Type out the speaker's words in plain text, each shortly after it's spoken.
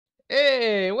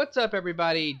Hey, what's up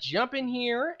everybody? Jumpin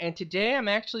here, and today I'm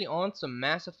actually on some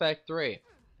Mass Effect 3.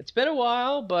 It's been a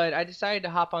while, but I decided to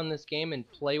hop on this game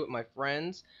and play with my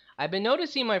friends. I've been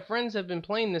noticing my friends have been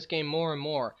playing this game more and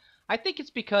more. I think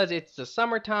it's because it's the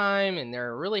summertime and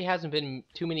there really hasn't been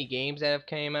too many games that have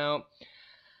came out.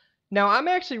 Now, I'm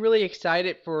actually really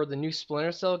excited for the new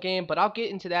Splinter Cell game, but I'll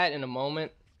get into that in a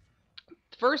moment.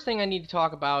 The first thing I need to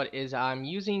talk about is I'm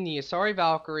using the Asari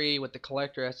Valkyrie with the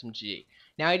Collector SMG.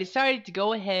 Now I decided to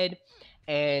go ahead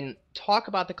and talk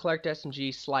about the Collector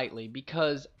SMG slightly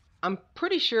because I'm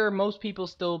pretty sure most people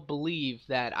still believe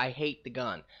that I hate the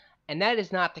gun. And that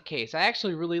is not the case. I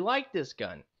actually really like this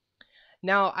gun.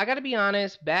 Now, I gotta be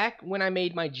honest, back when I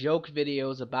made my joke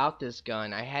videos about this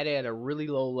gun, I had it at a really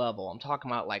low level. I'm talking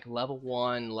about like level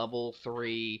 1, level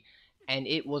 3, and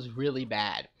it was really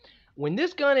bad. When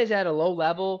this gun is at a low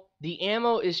level, the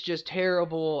ammo is just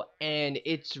terrible and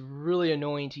it's really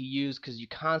annoying to use because you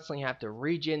constantly have to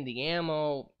regen the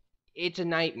ammo. It's a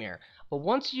nightmare. But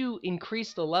once you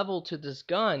increase the level to this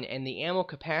gun and the ammo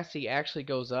capacity actually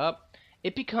goes up,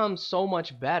 it becomes so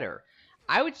much better.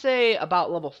 I would say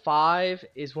about level 5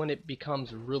 is when it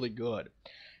becomes really good.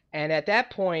 And at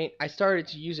that point, I started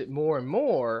to use it more and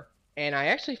more, and I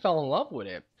actually fell in love with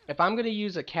it. If I'm going to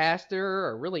use a caster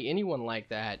or really anyone like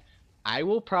that, I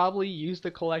will probably use the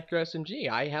Collector SMG.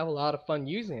 I have a lot of fun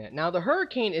using it. Now, the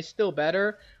Hurricane is still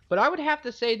better, but I would have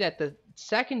to say that the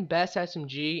second best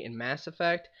SMG in Mass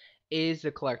Effect is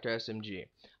the Collector SMG.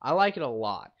 I like it a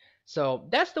lot. So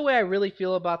that's the way I really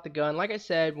feel about the gun. Like I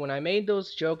said, when I made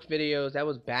those joke videos, that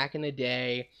was back in the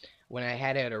day when I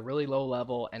had it at a really low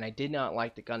level, and I did not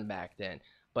like the gun back then.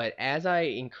 But as I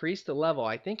increased the level,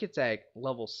 I think it's at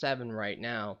level 7 right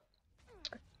now,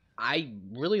 I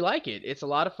really like it. It's a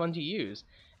lot of fun to use.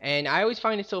 And I always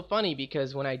find it so funny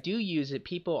because when I do use it,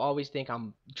 people always think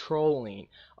I'm trolling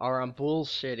or I'm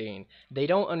bullshitting. They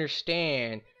don't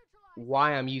understand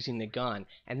why I'm using the gun.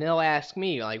 And they'll ask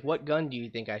me, like, what gun do you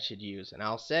think I should use? And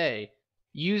I'll say,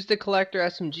 use the Collector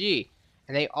SMG.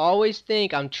 And they always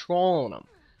think I'm trolling them.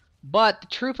 But the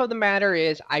truth of the matter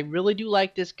is, I really do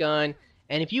like this gun.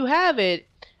 And if you have it,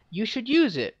 you should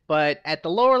use it. But at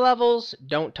the lower levels,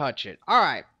 don't touch it.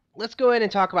 Alright, let's go ahead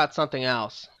and talk about something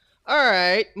else.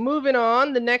 Alright, moving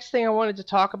on. The next thing I wanted to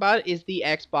talk about is the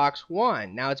Xbox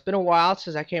One. Now, it's been a while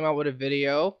since I came out with a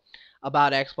video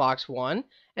about Xbox One.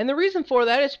 And the reason for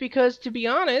that is because, to be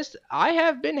honest, I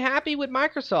have been happy with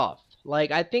Microsoft.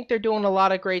 Like, I think they're doing a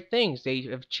lot of great things. They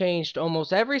have changed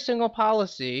almost every single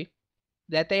policy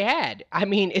that they had. I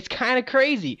mean, it's kind of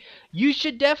crazy. You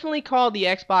should definitely call the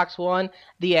Xbox One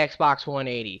the Xbox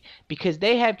 180 because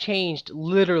they have changed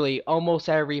literally almost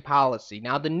every policy.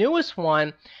 Now, the newest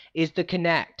one is the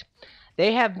Kinect.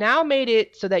 They have now made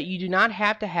it so that you do not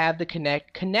have to have the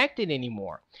Kinect connected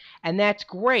anymore. And that's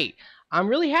great. I'm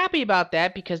really happy about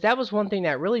that because that was one thing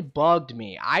that really bugged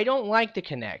me. I don't like the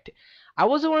Kinect. I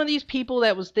wasn't one of these people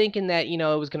that was thinking that, it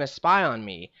was going to spy on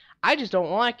me. I just don't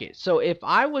like it. So if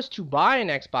I was to buy an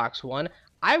Xbox One,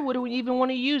 I wouldn't even want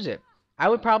to use it. I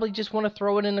would probably just want to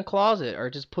throw it in the closet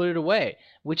or just put it away,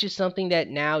 which is something that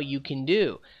now you can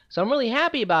do. So I'm really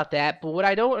happy about that, but what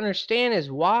I don't understand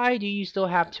is why do you still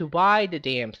have to buy the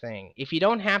damn thing? If you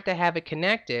don't have to have it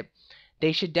connected,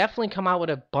 they should definitely come out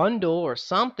with a bundle or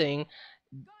something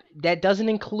that doesn't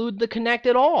include the Kinect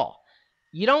at all.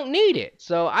 You don't need it.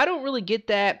 So I don't really get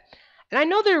that. And I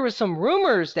know there were some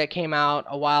rumors that came out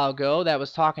a while ago that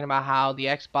was talking about how the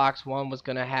Xbox One was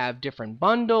going to have different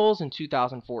bundles in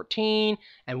 2014,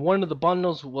 and one of the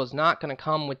bundles was not going to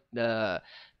come with the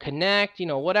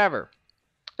Kinect, whatever.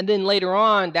 And then later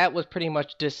on, that was pretty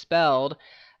much dispelled.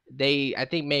 They, I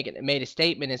think, made a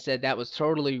statement and said that was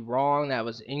totally wrong, that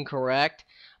was incorrect.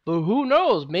 But who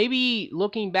knows? Maybe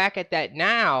looking back at that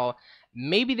now,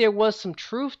 maybe there was some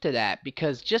truth to that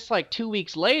because just like 2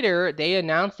 weeks later, they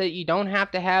announced that you don't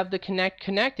have to have the Kinect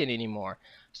connected anymore.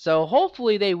 So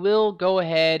hopefully they will go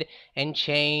ahead and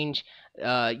change,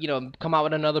 come out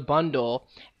with another bundle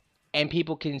and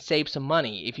people can save some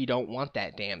money if you don't want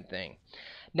that damn thing.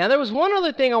 Now there was one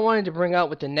other thing I wanted to bring up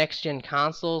with the next gen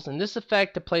consoles, and this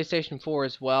affects the PlayStation 4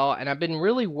 as well, and I've been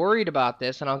really worried about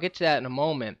this, and I'll get to that in a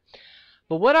moment.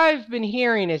 But what I've been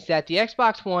hearing is that the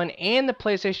Xbox One and the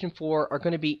PlayStation 4 are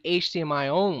going to be HDMI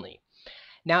only.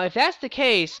 Now, if that's the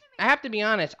case, I have to be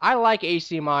honest, I like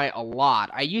HDMI a lot.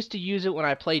 I used to use it when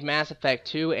I played Mass Effect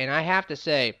 2, and I have to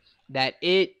say that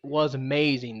it was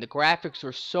amazing. The graphics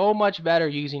were so much better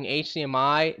using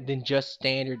HDMI than just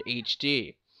standard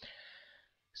HD.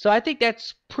 So I think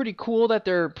that's pretty cool that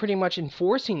they're pretty much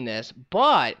enforcing this,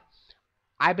 but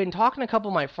I've been talking to a couple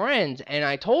of my friends, and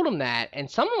I told them that, and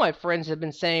some of my friends have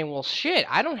been saying, well, shit,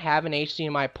 I don't have an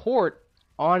HDMI port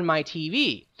on my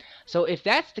TV. So if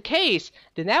that's the case,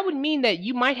 then that would mean that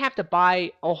you might have to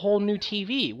buy a whole new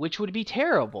TV, which would be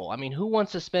terrible. I mean, who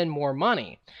wants to spend more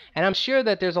money? And I'm sure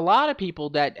that there's a lot of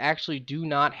people that actually do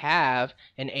not have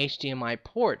an HDMI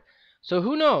port. So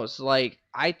who knows? Like,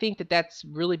 I think that that's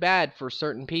really bad for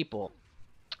certain people.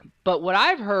 But what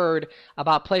I've heard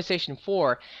about PlayStation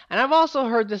 4, and I've also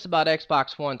heard this about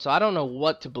Xbox One, so I don't know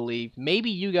what to believe.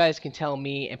 Maybe you guys can tell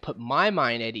me and put my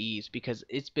mind at ease because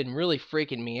it's been really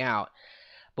freaking me out.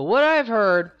 But what I've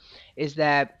heard is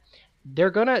that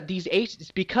they're gonna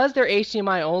because they're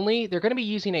HDMI only, they're gonna be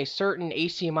using a certain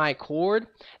HDMI cord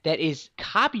that is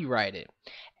copyrighted.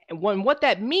 And what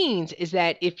that means is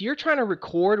that if you're trying to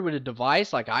record with a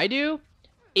device like I do,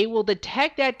 it will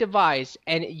detect that device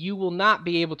and you will not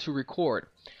be able to record.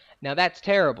 Now that's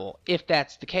terrible if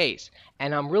that's the case.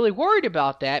 And I'm really worried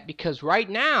about that because right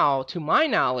now, to my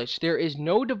knowledge, there is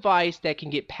no device that can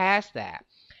get past that.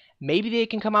 Maybe they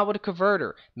can come out with a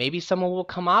converter. Maybe someone will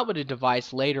come out with a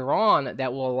device later on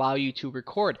that will allow you to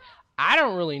record. I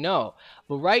don't really know.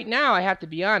 But right now, I have to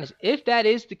be honest, if that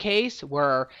is the case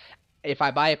where if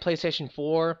I buy a PlayStation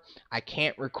 4, I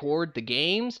can't record the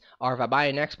games, or if I buy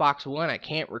an Xbox One, I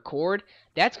can't record,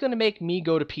 that's going to make me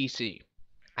go to PC.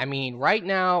 I mean, right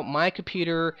now, my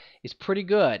computer is pretty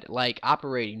good, like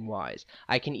operating wise.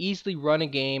 I can easily run a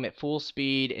game at full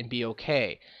speed and be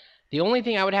okay. The only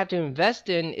thing I would have to invest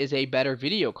in is a better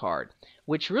video card,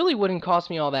 which really wouldn't cost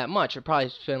me all that much. I'd probably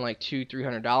spend like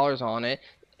 $200-300 on it,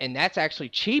 and that's actually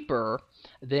cheaper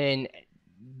than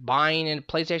buying a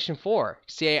PlayStation 4.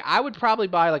 See, I would probably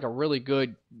buy like a really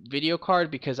good video card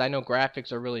because I know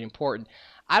graphics are really important.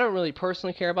 I don't really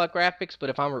personally care about graphics, but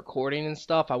if I'm recording and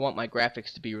stuff, I want my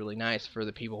graphics to be really nice for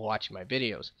the people watching my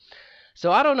videos.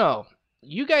 So I don't know.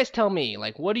 You guys tell me,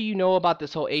 like, what do you know about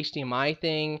this whole HDMI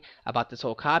thing, about this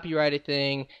whole copyrighted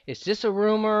thing? Is this a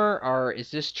rumor or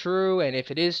is this true? And if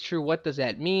it is true, what does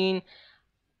that mean?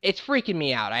 It's freaking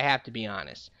me out, I have to be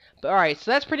honest. But alright,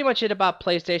 so that's pretty much it about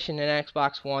PlayStation and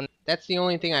Xbox One. That's the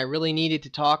only thing I really needed to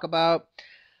talk about.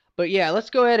 But yeah, let's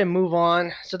go ahead and move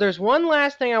on. So there's one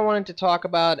last thing I wanted to talk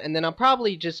about, and then I'll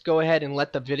probably just go ahead and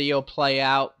let the video play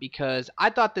out because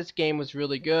I thought this game was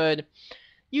really good.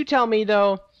 You tell me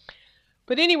though.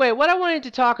 But anyway, what I wanted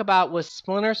to talk about was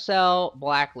Splinter Cell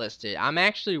Blacklisted. I'm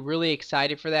actually really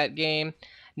excited for that game.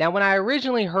 Now, when I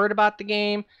originally heard about the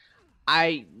game,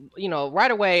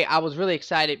 right away I was really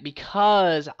excited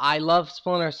because I love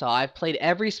Splinter Cell. I've played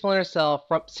every Splinter Cell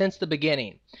since the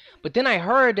beginning. But then I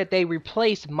heard that they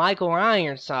replaced Michael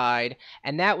Ironside,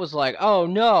 and that was like, oh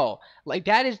no. Like,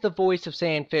 that is the voice of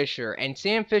Sam Fisher, and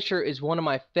Sam Fisher is one of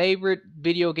my favorite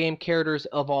video game characters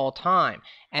of all time.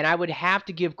 And I would have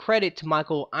to give credit to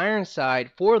Michael Ironside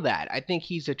for that. I think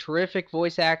he's a terrific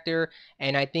voice actor,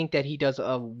 and I think that he does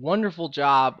a wonderful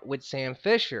job with Sam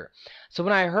Fisher. So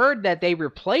when I heard that they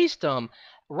replaced him,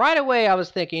 right away I was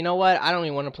thinking, you know what, I don't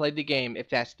even want to play the game if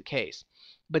that's the case.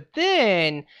 But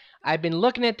then I've been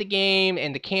looking at the game,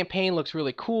 and the campaign looks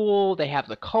really cool. They have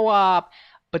the co-op,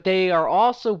 but they are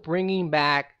also bringing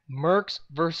back Mercs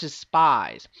versus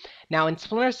Spies. Now, in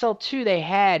Splinter Cell 2, they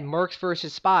had Mercs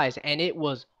versus Spies, and it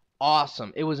was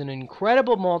awesome. It was an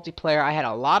incredible multiplayer. I had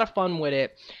a lot of fun with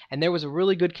it, and there was a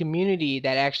really good community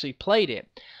that actually played it.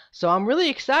 So I'm really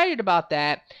excited about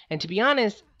that, and to be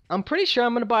honest, I'm pretty sure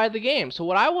I'm going to buy the game. So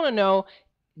what I want to know,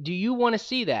 do you want to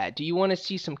see that? Do you want to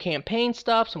see some campaign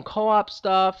stuff, some co-op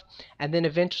stuff, and then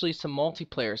eventually some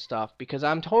multiplayer stuff? Because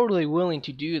I'm totally willing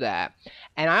to do that.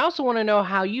 And I also want to know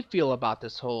how you feel about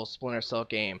this whole Splinter Cell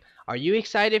game. Are you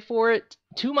excited for it?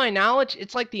 To my knowledge,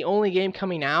 it's like the only game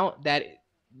coming out that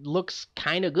looks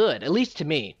kind of good, at least to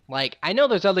me. Like, I know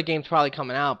there's other games probably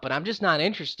coming out, but I'm just not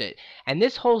interested. And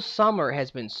this whole summer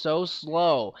has been so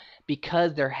slow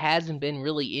because there hasn't been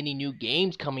really any new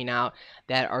games coming out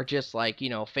that are just like,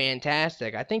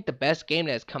 fantastic. I think the best game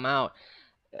that has come out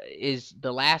is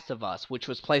The Last of Us, which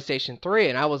was PlayStation 3,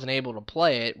 and I wasn't able to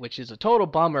play it, which is a total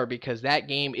bummer because that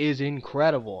game is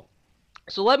incredible.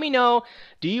 So let me know,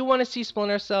 do you want to see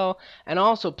Splinter Cell? And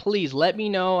also, please let me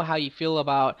know how you feel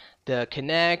about the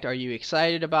Kinect. Are you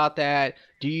excited about that?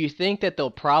 Do you think that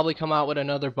they'll probably come out with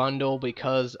another bundle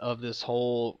because of this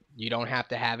whole you don't have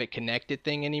to have it connected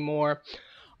thing anymore?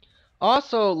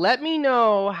 Also, let me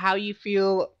know how you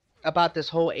feel about this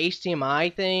whole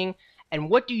HDMI thing. And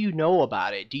what do you know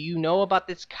about it? Do you know about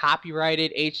this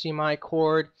copyrighted HDMI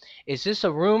cord? Is this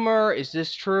a rumor? Is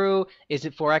this true? Is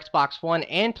it for Xbox One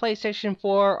and PlayStation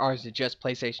 4, or is it just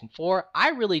PlayStation 4? I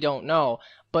really don't know.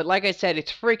 But like I said,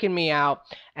 it's freaking me out,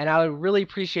 and I would really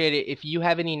appreciate it if you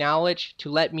have any knowledge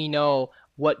to let me know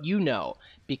what you know,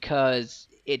 because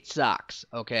it sucks,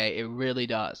 okay? It really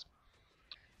does.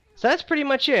 So that's pretty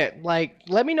much it. Like,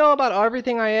 let me know about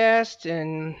everything I asked,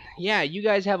 and yeah, you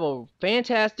guys have a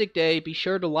fantastic day. Be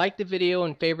sure to like the video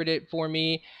and favorite it for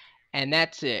me, and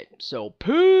that's it. So,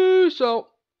 peace out.